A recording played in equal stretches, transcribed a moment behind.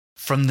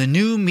From the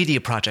new media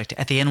project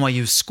at the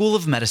NYU School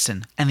of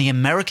Medicine and the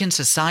American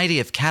Society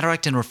of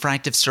Cataract and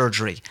Refractive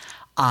Surgery,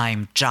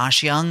 I'm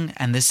Josh Young,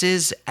 and this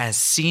is As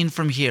Seen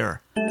From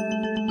Here.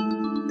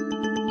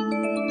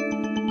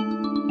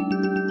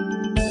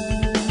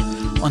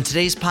 On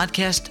today's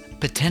podcast,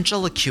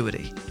 potential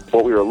acuity.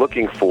 What we were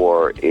looking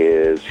for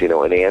is,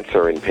 an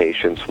answer in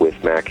patients with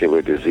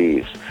macular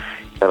disease.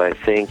 And I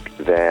think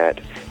that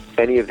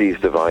any of these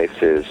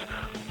devices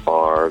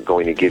are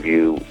going to give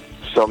you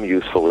some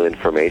useful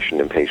information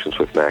in patients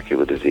with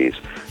macular disease.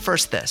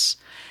 First, this.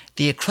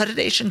 The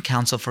Accreditation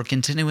Council for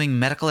Continuing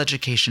Medical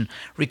Education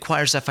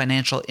requires a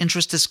financial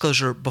interest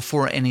disclosure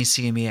before any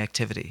CME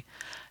activity.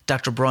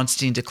 Dr.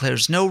 Braunstein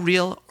declares no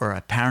real or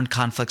apparent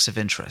conflicts of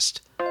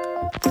interest.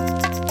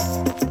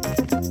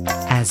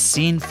 As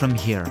Seen From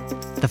Here,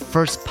 the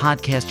first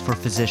podcast for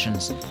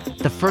physicians,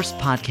 the first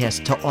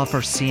podcast to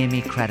offer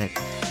CME credit,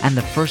 and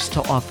the first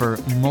to offer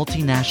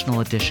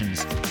multinational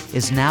editions,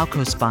 is now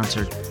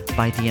co-sponsored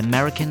by the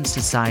American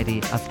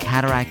Society of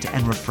Cataract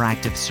and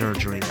Refractive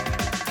Surgery.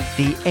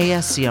 The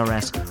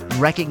ASCRS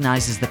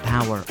recognizes the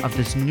power of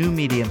this new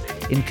medium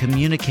in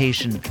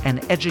communication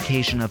and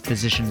education of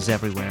physicians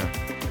everywhere.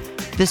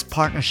 This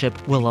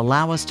partnership will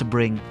allow us to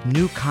bring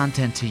new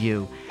content to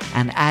you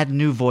and add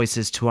new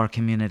voices to our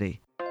community.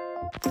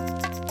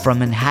 From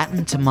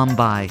Manhattan to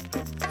Mumbai,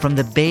 from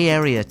the Bay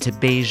Area to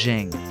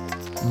Beijing,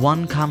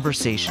 one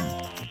conversation,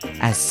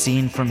 as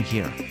seen from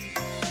here.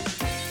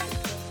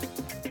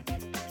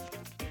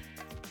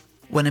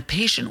 When a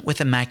patient with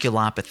a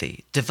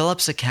maculopathy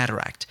develops a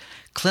cataract,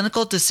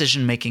 clinical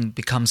decision-making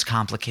becomes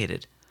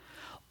complicated.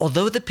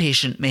 Although the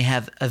patient may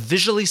have a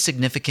visually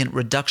significant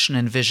reduction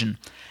in vision,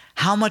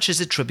 how much is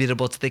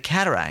attributable to the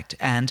cataract?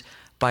 And,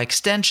 by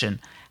extension,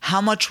 how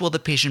much will the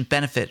patient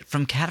benefit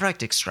from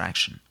cataract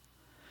extraction?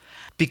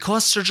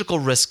 Because surgical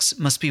risks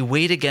must be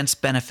weighed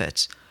against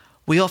benefits,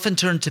 we often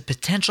turn to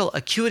potential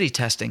acuity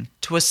testing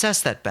to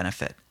assess that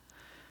benefit.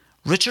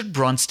 Richard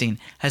Braunstein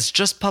has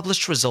just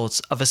published results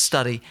of a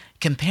study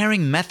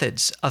comparing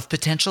methods of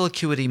potential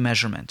acuity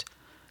measurement.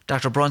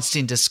 Dr.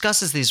 Braunstein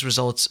discusses these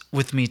results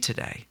with me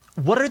today.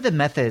 What are the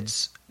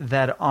methods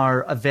that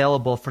are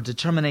available for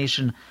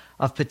determination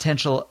of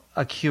potential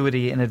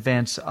acuity in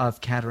advance of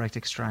cataract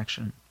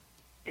extraction?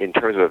 In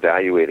terms of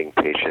evaluating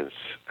patients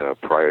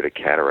prior to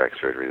cataract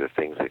surgery, the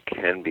things that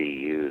can be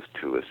used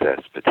to assess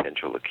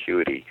potential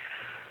acuity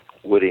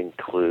would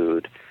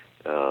include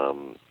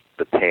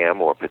the PAM,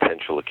 or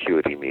potential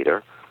acuity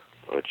meter,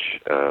 which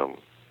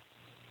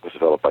was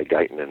developed by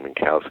Guyton and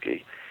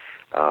Minkowski,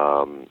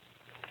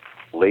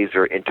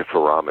 laser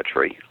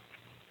interferometry,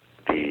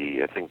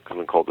 I think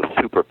something called the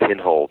super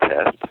pinhole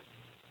test,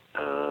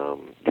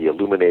 the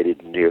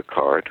illuminated near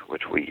card,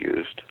 which we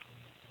used.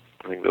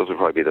 I think those would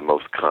probably be the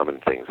most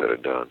common things that are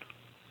done.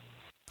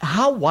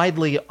 How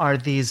widely are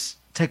these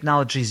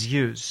technologies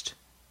used?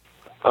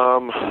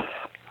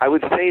 I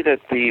would say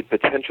that the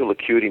potential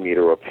acuity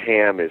meter, or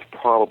PAM, is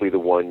probably the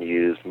one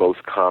used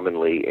most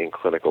commonly in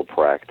clinical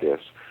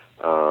practice,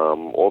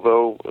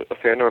 although a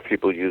fair number of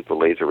people use the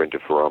laser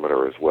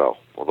interferometer as well,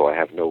 although I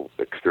have no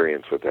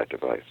experience with that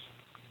device.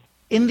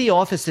 In the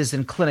offices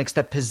and clinics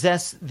that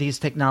possess these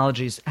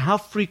technologies, how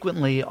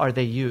frequently are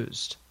they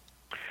used?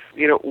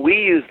 We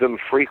use them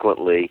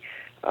frequently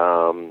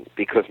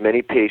because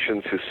many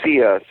patients who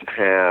see us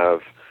have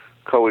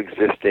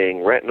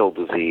coexisting retinal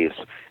disease,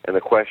 and the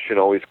question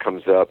always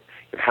comes up,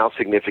 how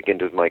significant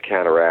is my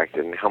cataract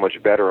and how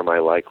much better am I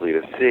likely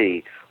to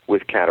see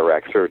with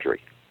cataract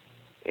surgery?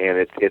 And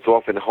it's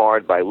often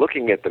hard by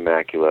looking at the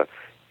macula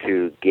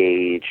to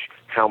gauge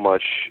how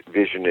much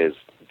vision is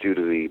due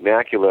to the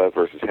macula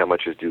versus how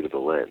much is due to the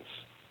lens.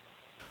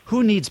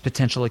 Who needs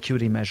potential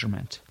acuity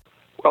measurement?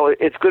 Well,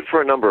 it's good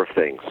for a number of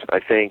things. I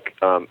think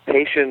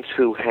patients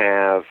who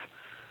have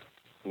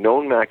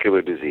known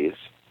macular disease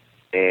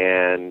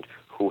and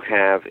who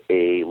have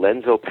a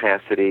lens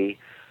opacity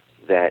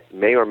that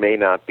may or may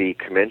not be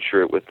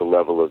commensurate with the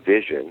level of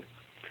vision.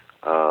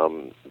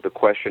 The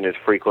question is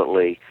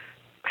frequently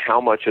how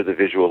much of the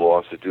visual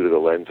loss is due to the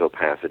lens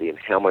opacity and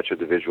how much of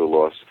the visual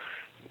loss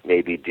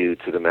may be due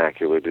to the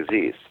macular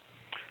disease.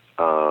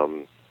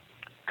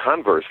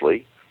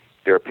 Conversely,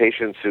 there are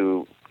patients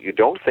who you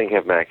don't think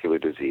have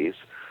macular disease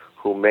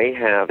who may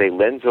have a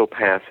lens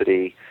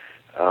opacity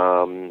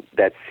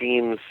that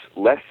seems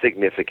less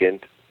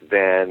significant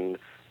than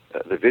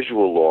the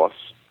visual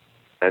loss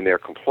and their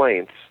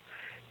complaints,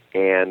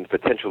 and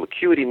potential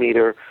acuity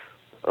meter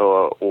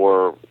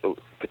or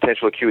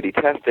potential acuity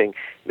testing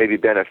may be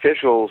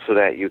beneficial so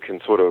that you can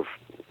sort of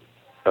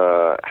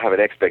have an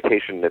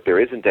expectation that there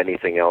isn't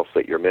anything else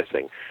that you're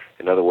missing.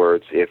 In other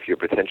words, if your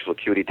potential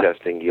acuity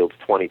testing yields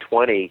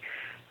 20/20,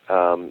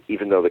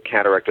 even though the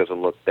cataract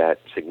doesn't look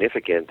that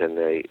significant, and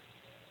they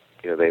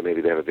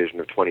maybe have a vision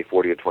of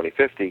 20/40 or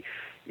 20/50,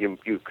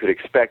 you could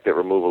expect that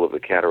removal of the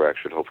cataract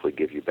should hopefully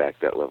give you back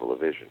that level of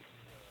vision.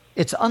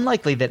 It's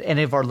unlikely that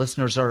any of our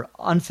listeners are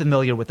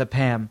unfamiliar with the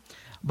PAM,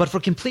 but for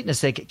completeness'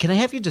 sake, can I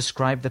have you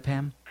describe the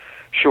PAM?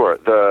 Sure.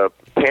 The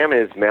PAM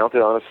is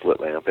mounted on a slit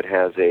lamp. It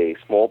has a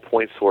small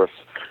point source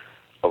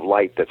of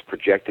light that's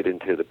projected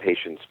into the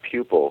patient's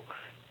pupil,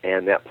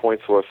 and that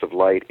point source of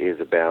light is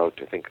about,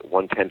 I think,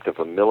 1/10 of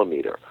a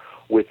millimeter.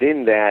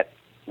 Within that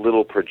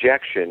little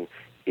projection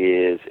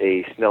is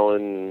a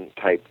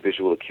Snellen-type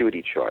visual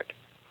acuity chart.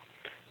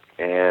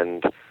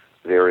 And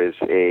there is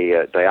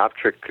a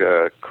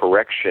dioptric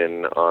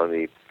correction on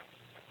the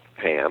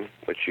PAM,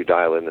 which you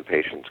dial in the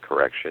patient's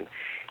correction,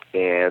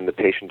 and the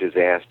patient is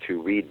asked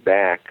to read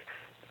back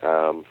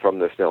from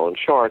the Snellen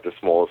chart the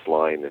smallest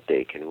line that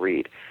they can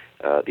read.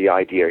 The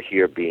idea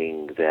here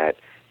being that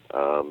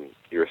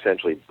you're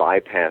essentially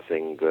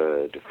bypassing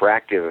the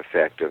diffractive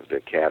effect of the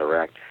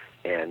cataract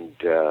and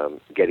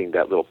getting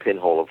that little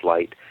pinhole of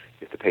light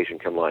if the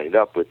patient can line it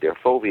up with their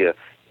fovea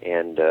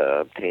and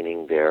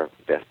obtaining their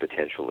best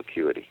potential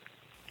acuity.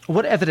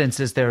 What evidence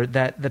is there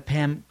that the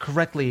PAM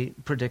correctly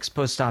predicts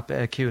post-op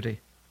acuity?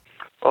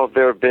 Well,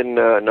 there have been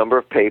a number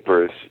of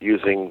papers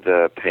using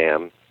the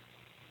PAM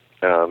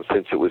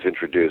since it was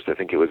introduced. I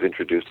think it was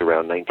introduced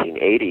around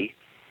 1980.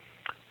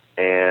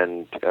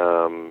 And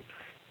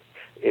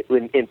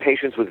in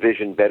patients with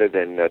vision better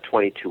than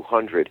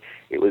 2200,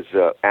 it was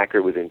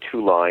accurate within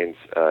 2 lines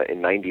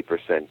in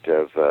 90%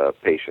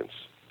 of patients.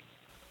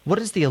 What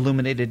is the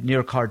illuminated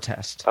near card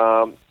test?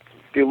 The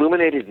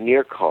illuminated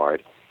near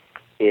card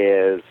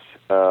is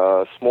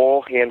a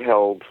small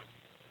handheld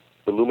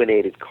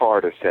illuminated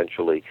card,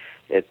 essentially.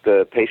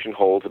 The patient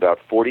holds about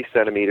 40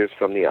 centimeters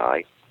from the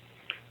eye.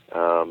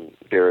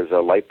 There is a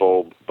light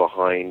bulb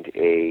behind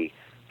a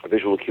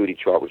visual acuity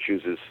chart which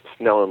uses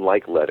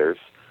Snellen-like letters.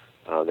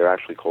 They're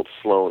actually called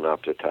Sloan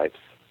optotypes.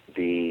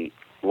 The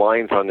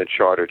lines on the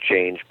chart are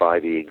changed by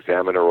the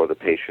examiner or the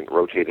patient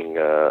rotating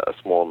a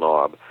small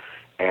knob.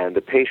 And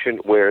the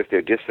patient wears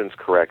their distance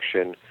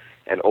correction,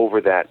 and over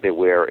that they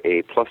wear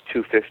a plus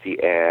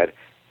 250 add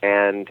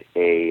and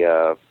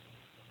a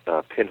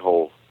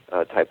pinhole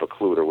type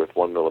occluder with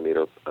 1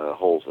 millimeter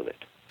holes in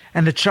it.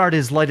 And the chart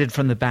is lighted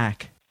from the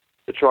back?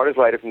 The chart is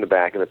lighted from the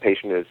back, and the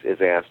patient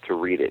is asked to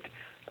read it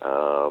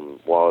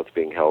while it's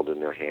being held in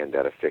their hand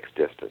at a fixed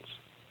distance.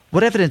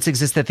 What evidence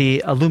exists that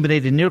the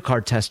illuminated near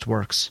card test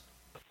works?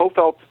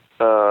 Hofelt,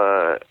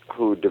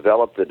 who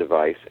developed the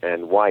device,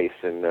 and Weiss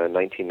in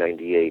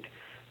 1998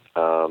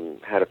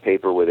 had a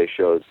paper where they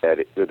showed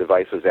that the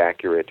device was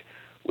accurate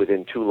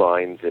within 2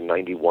 lines in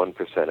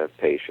 91% of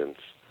patients.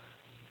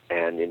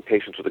 And in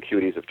patients with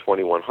acuities of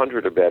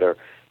 2100 or better,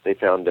 they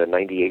found a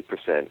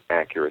 98%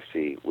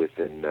 accuracy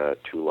within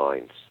 2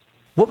 lines.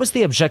 What was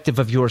the objective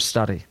of your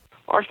study?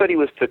 Our study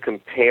was to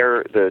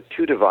compare the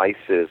 2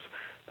 devices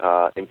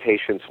in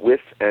patients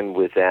with and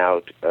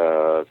without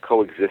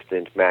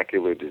coexistent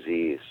macular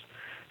disease,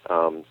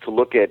 to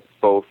look at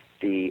both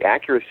the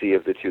accuracy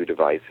of the 2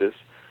 devices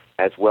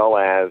as well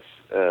as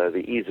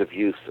the ease of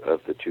use of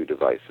the 2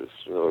 devices,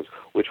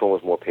 which one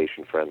was more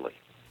patient-friendly.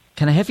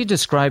 Can I have you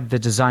describe the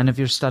design of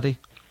your study?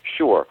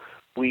 Sure.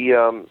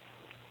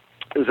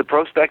 It was a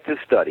prospective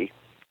study,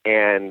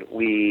 and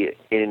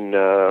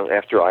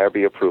after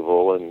IRB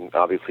approval and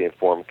obviously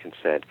informed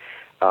consent,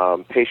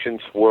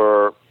 patients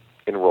were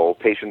enrolled.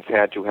 Patients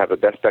had to have a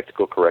best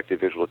spectacle corrected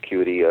visual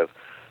acuity of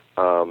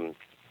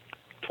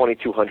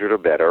 2200 or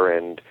better,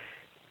 and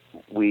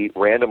we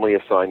randomly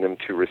assigned them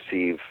to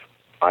receive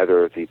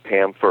either the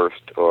PAM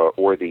first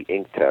or the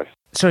ink test.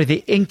 Sorry,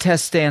 the ink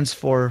test stands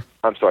for?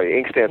 I'm sorry,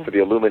 ink stands for the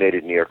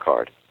illuminated near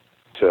card.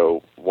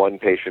 So one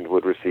patient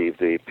would receive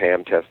the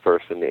PAM test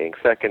first and the ink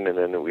second, and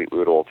then we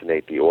would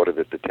alternate the order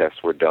that the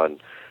tests were done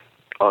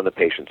on the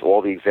patients.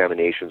 All the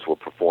examinations were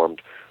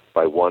performed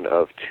by one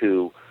of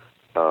 2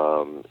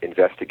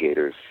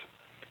 investigators,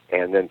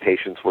 and then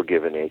patients were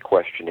given a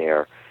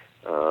questionnaire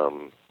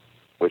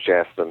which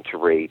asked them to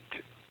rate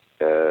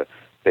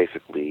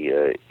basically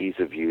ease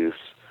of use.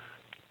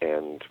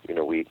 And,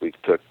 we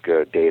took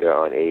data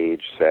on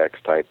age, sex,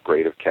 type,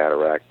 grade of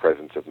cataract,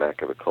 presence of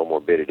macular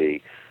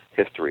comorbidity,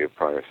 history of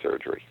prior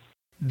surgery.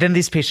 Then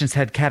these patients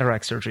had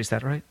cataract surgery, is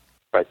that right?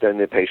 Right. Then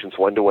the patients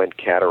underwent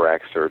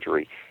cataract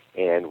surgery,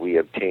 and we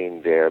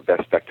obtained their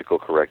best spectacle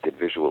corrected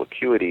visual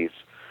acuities,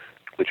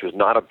 which was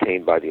not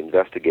obtained by the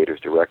investigators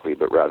directly,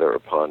 but rather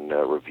upon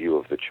review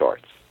of the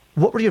charts.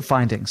 What were your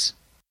findings?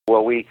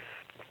 Well, we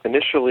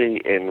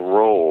initially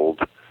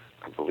enrolled,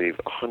 I believe,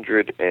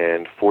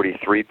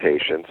 143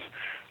 patients,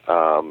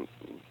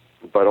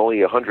 but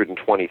only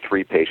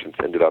 123 patients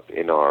ended up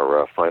in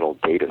our final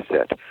data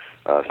set.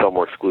 Some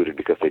were excluded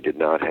because they did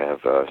not have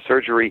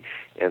surgery,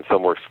 and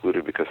some were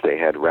excluded because they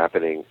had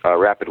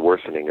rapid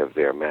worsening of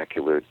their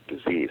macular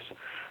disease.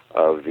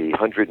 Of the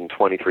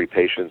 123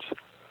 patients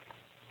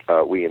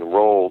we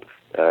enrolled,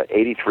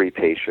 83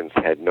 patients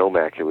had no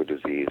macular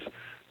disease,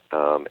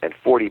 and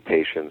 40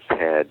 patients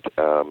had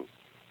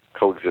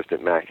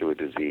coexistent macular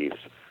disease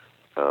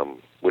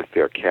with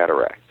their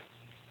cataract.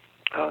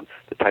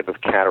 The type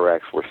of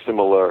cataracts were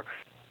similar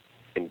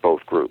in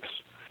both groups.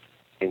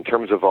 In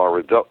terms of our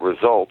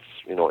results,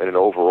 in an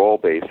overall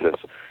basis,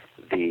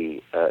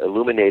 the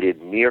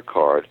illuminated near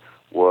card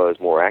was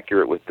more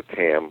accurate with the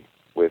PAM,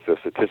 with a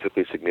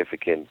statistically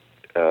significant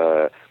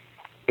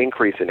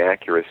increase in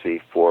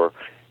accuracy for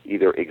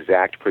either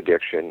exact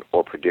prediction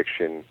or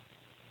prediction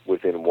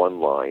within one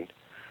line.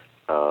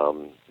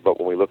 But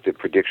when we looked at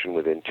prediction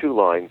within 2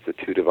 lines, the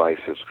 2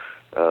 devices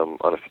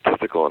on a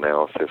statistical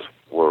analysis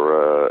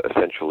were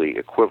essentially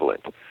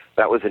equivalent.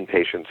 That was in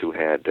patients who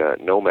had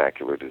no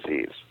macular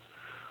disease.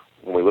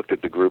 When we looked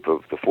at the group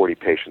of the 40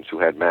 patients who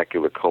had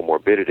macular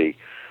comorbidity,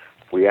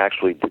 we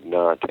actually did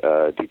not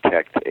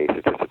detect a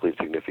statistically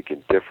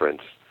significant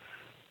difference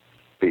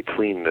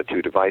between the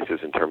 2 devices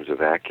in terms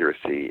of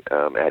accuracy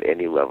at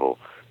any level,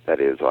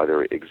 that is,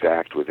 either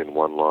exact within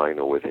 1 line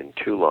or within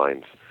 2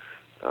 lines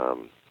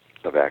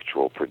of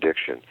actual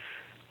prediction.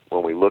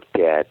 When we looked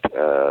at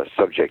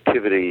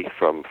subjectivity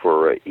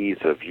for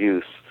ease of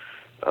use,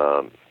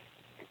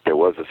 there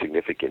was a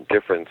significant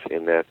difference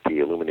in that the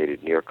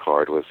illuminated near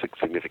card was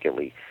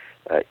significantly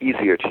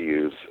easier to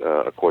use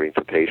according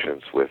to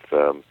patients, with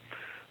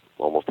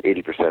almost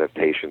 80% of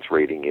patients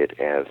rating it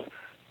as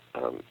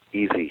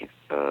easy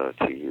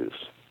to use.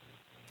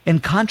 In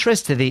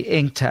contrast to the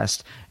ink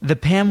test, the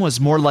PAM was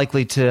more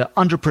likely to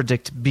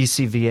underpredict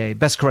BCVA,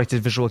 best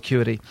corrected visual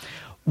acuity.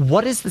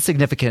 What is the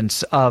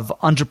significance of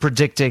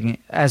underpredicting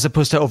as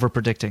opposed to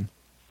overpredicting?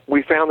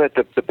 We found that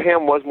the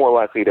PAM was more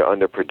likely to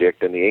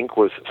underpredict, and the ink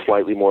was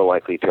slightly more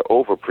likely to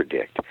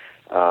overpredict.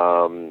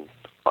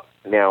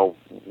 Now,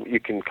 you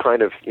can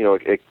kind of,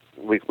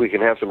 we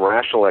can have some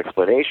rational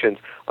explanations.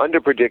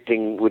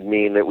 Underpredicting would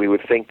mean that we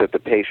would think that the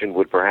patient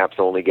would perhaps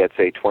only get,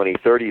 say,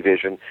 20/30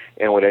 vision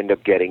and would end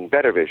up getting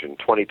better vision,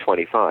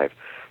 20/25.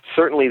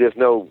 Certainly, there's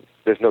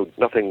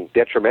nothing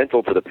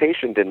detrimental to the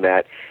patient in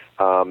that,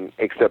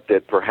 except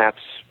that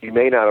perhaps you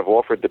may not have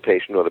offered the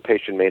patient, or the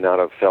patient may not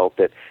have felt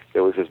that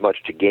there was as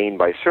much to gain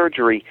by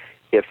surgery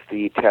if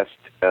the test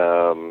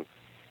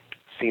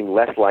seemed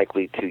less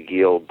likely to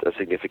yield a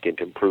significant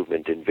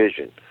improvement in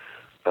vision.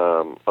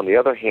 On the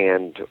other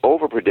hand,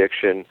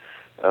 overprediction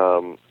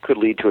could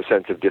lead to a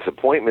sense of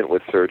disappointment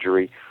with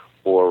surgery,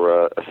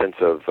 or a sense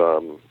of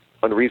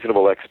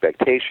unreasonable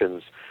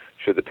expectations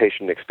should the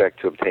patient expect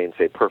to obtain,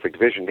 say, perfect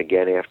vision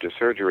again after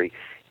surgery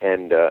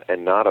and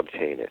not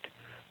obtain it.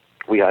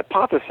 We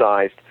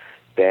hypothesized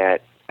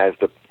that as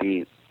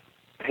the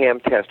PAM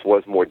test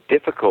was more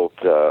difficult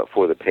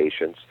for the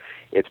patients,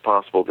 it's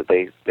possible that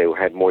they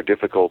had more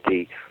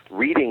difficulty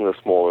reading the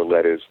smaller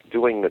letters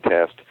doing the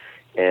test,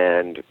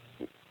 and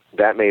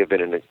that may have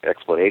been an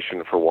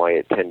explanation for why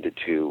it tended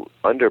to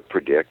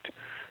underpredict.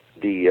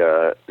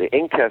 The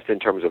ink test, in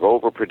terms of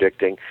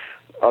overpredicting,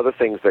 other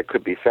things that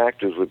could be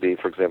factors would be,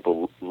 for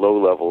example, low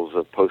levels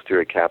of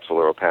posterior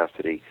capsular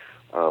opacity,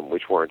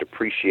 which weren't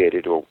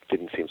appreciated or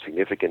didn't seem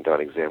significant on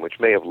exam, which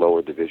may have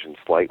lowered the vision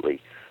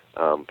slightly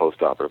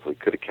postoperatively,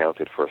 could have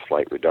accounted for a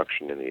slight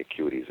reduction in the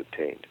acuities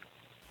obtained.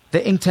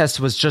 The ink test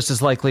was just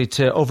as likely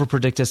to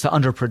overpredict as to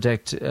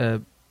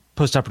underpredict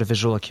postoperative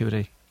visual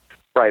acuity.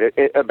 Right.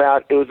 It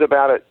was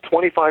about a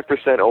 25%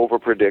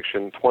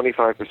 overprediction,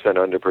 25%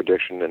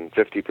 underprediction, and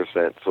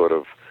 50% sort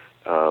of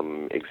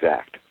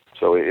exact.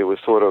 So it was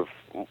sort of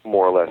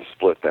more or less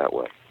split that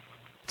way.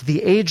 Did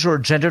the age or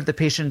gender of the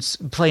patients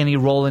play any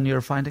role in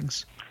your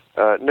findings?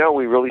 No,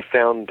 we really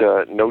found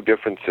no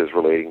differences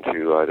relating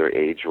to either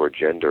age or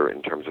gender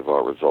in terms of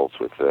our results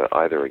with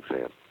either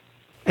exam.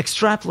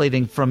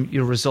 Extrapolating from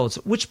your results,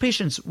 which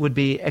patients would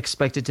be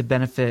expected to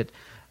benefit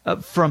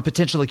from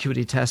potential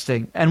acuity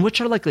testing, and which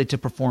are likely to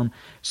perform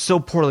so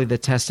poorly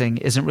that testing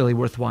isn't really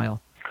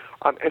worthwhile?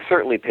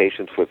 Certainly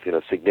patients with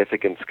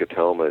significant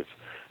scotomas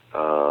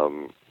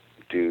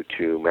due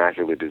to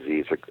macular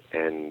disease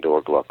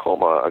or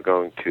glaucoma are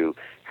going to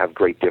have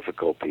great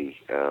difficulty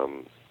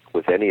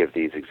with any of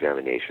these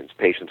examinations.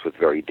 Patients with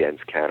very dense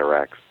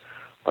cataracts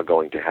are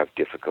going to have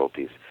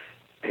difficulties.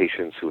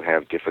 Patients who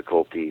have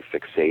difficulty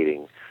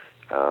fixating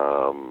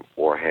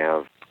or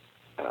have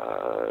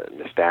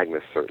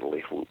nystagmus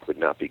certainly would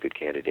not be good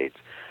candidates.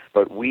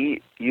 But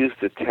we use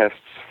the tests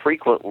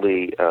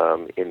frequently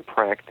in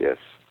practice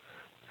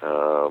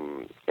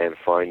and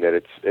find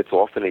that it's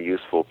often a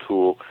useful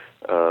tool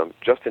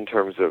just in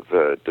terms of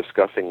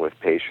discussing with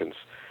patients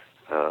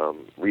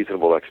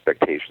reasonable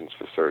expectations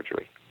for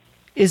surgery.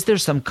 Is there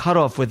some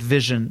cutoff with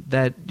vision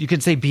that you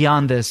can say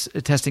beyond this,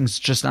 testing's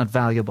just not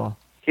valuable?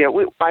 Yeah,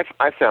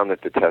 I found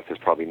that the test is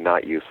probably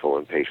not useful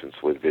in patients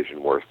with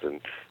vision worse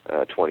than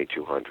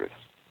 2200.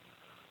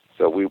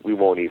 So we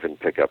won't even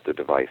pick up the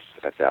device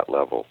at that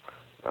level.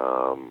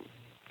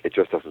 It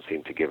just doesn't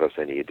seem to give us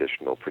any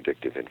additional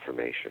predictive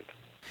information.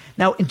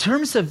 Now, in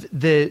terms of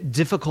the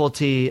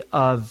difficulty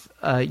of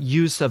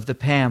use of the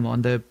PAM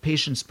on the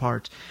patient's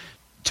part,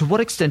 to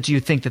what extent do you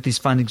think that these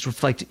findings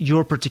reflect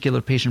your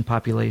particular patient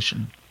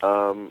population?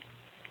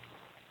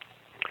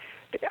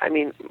 I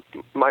mean,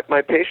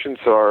 my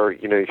patients are,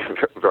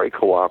 very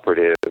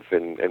cooperative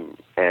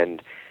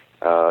and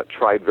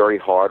tried very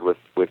hard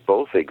with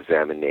both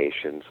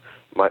examinations.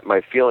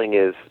 My feeling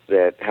is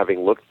that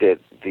having looked at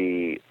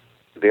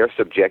their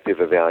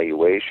subjective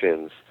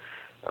evaluations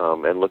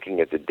and looking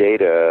at the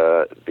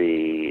data,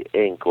 the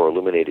ink or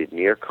illuminated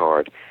near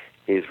card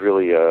is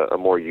really a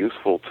more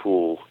useful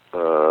tool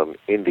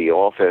in the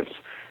office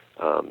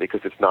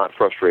because it's not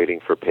frustrating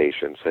for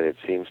patients and it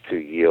seems to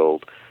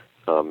yield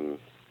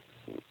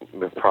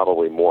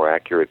probably more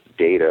accurate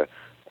data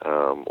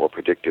or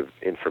predictive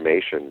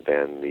information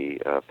than the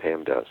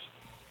PAM does.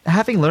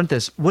 Having learned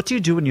this, what do you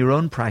do in your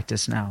own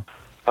practice now?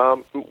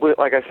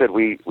 Like I said,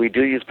 we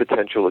do use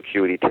potential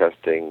acuity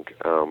testing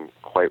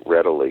quite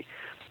readily,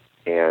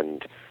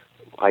 and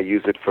I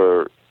use it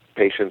for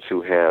patients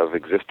who have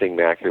existing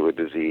macular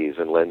disease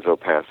and lens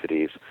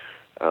opacities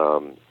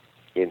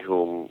in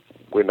whom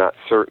we're not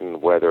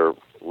certain whether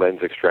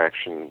lens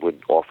extraction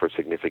would offer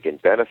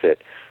significant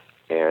benefit.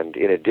 And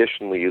in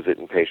addition, we use it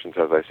in patients,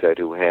 as I said,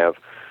 who have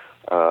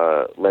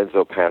lens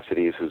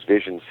opacities whose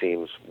vision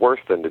seems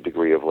worse than the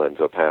degree of lens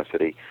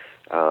opacity,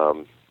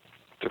 to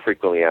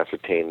frequently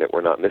ascertain that we're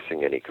not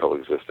missing any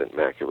coexistent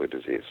macular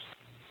disease.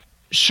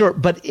 Sure,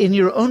 but in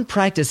your own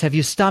practice, have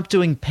you stopped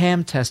doing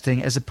PAM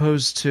testing as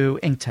opposed to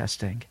ink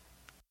testing?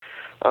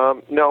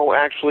 No,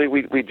 actually,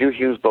 we do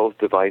use both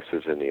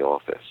devices in the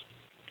office.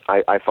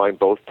 I find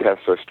both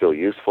tests are still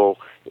useful.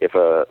 If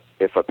a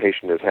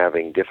patient is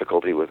having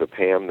difficulty with a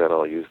PAM, then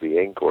I'll use the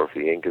ink, or if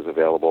the ink is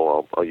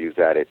available, I'll use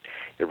that. It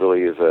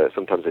really is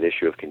sometimes an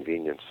issue of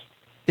convenience.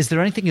 Is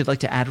there anything you'd like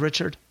to add,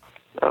 Richard?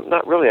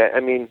 Not really. I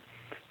mean,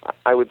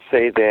 I would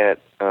say that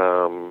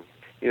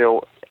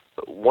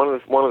one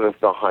of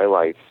the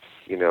highlights,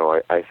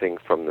 I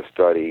think from the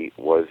study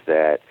was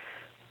that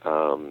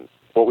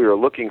what we were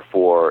looking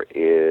for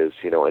is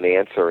an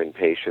answer in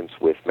patients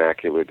with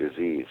macular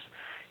disease.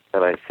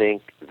 And I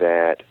think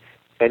that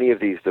any of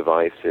these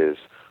devices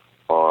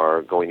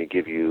are going to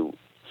give you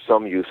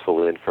some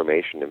useful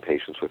information in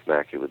patients with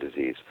macular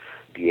disease.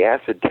 The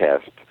acid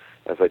test,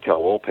 as I tell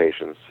all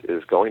patients,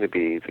 is going to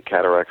be the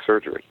cataract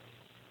surgery.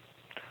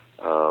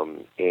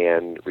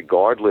 And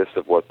regardless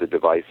of what the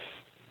device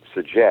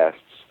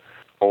suggests,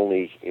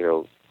 only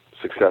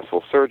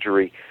successful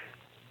surgery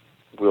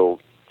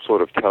will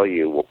sort of tell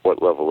you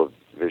what level of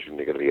vision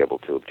you're going to be able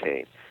to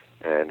obtain.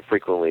 And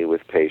frequently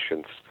with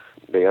patients,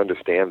 they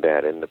understand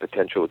that, and the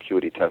potential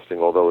acuity testing,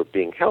 although it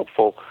being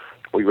helpful,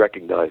 we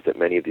recognize that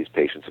many of these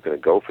patients are going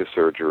to go for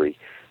surgery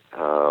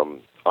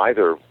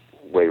either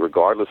way,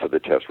 regardless of the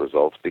test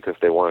results, because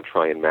they want to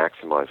try and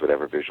maximize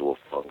whatever visual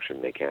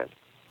function they can.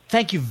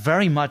 Thank you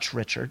very much,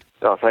 Richard.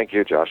 Oh, thank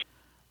you, Josh.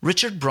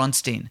 Richard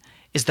Braunstein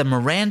is the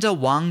Miranda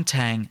Wang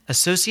Tang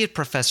Associate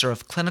Professor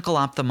of Clinical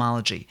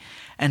Ophthalmology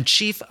and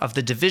Chief of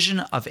the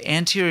Division of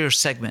Anterior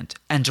Segment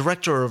and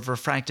Director of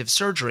Refractive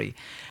Surgery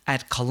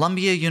at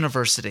Columbia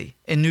University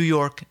in New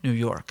York, New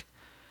York.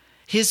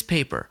 His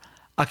paper,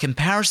 A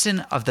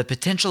Comparison of the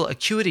Potential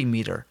Acuity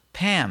Meter,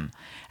 PAM,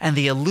 and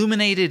the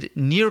Illuminated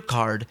Near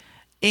Card,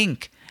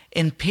 INC,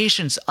 in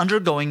patients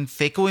undergoing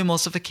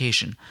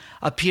phacoemulsification,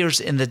 appears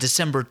in the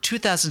December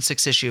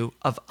 2006 issue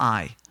of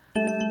Eye.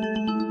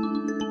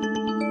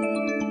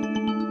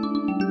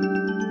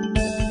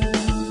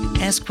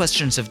 Ask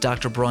questions of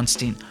Dr.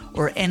 Braunstein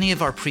or any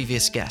of our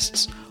previous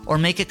guests, or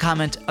make a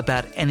comment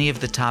about any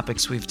of the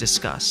topics we've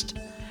discussed.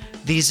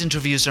 These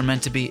interviews are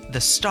meant to be the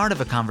start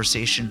of a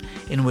conversation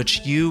in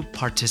which you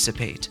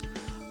participate.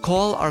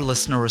 Call our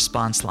listener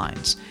response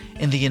lines.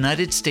 In the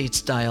United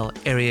States, dial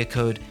area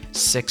code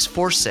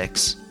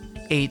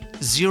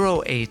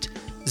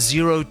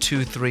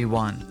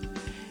 646-808-0231.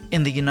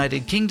 In the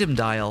United Kingdom,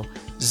 dial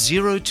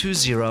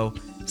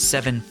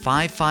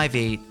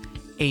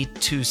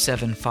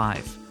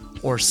 020-7558-8275.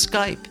 Or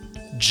Skype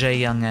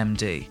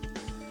JYoungMD.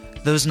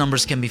 Those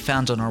numbers can be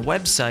found on our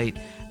website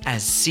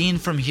as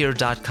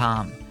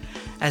seenfromhere.com.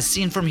 As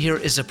Seen From Here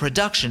is a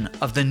production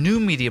of the new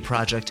media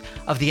project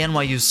of the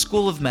NYU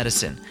School of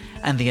Medicine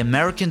and the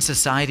American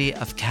Society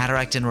of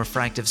Cataract and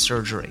Refractive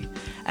Surgery,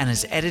 and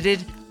is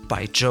edited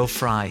by Joe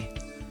Fry.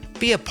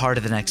 Be a part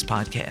of the next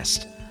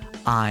podcast.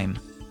 I'm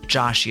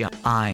Josh Young.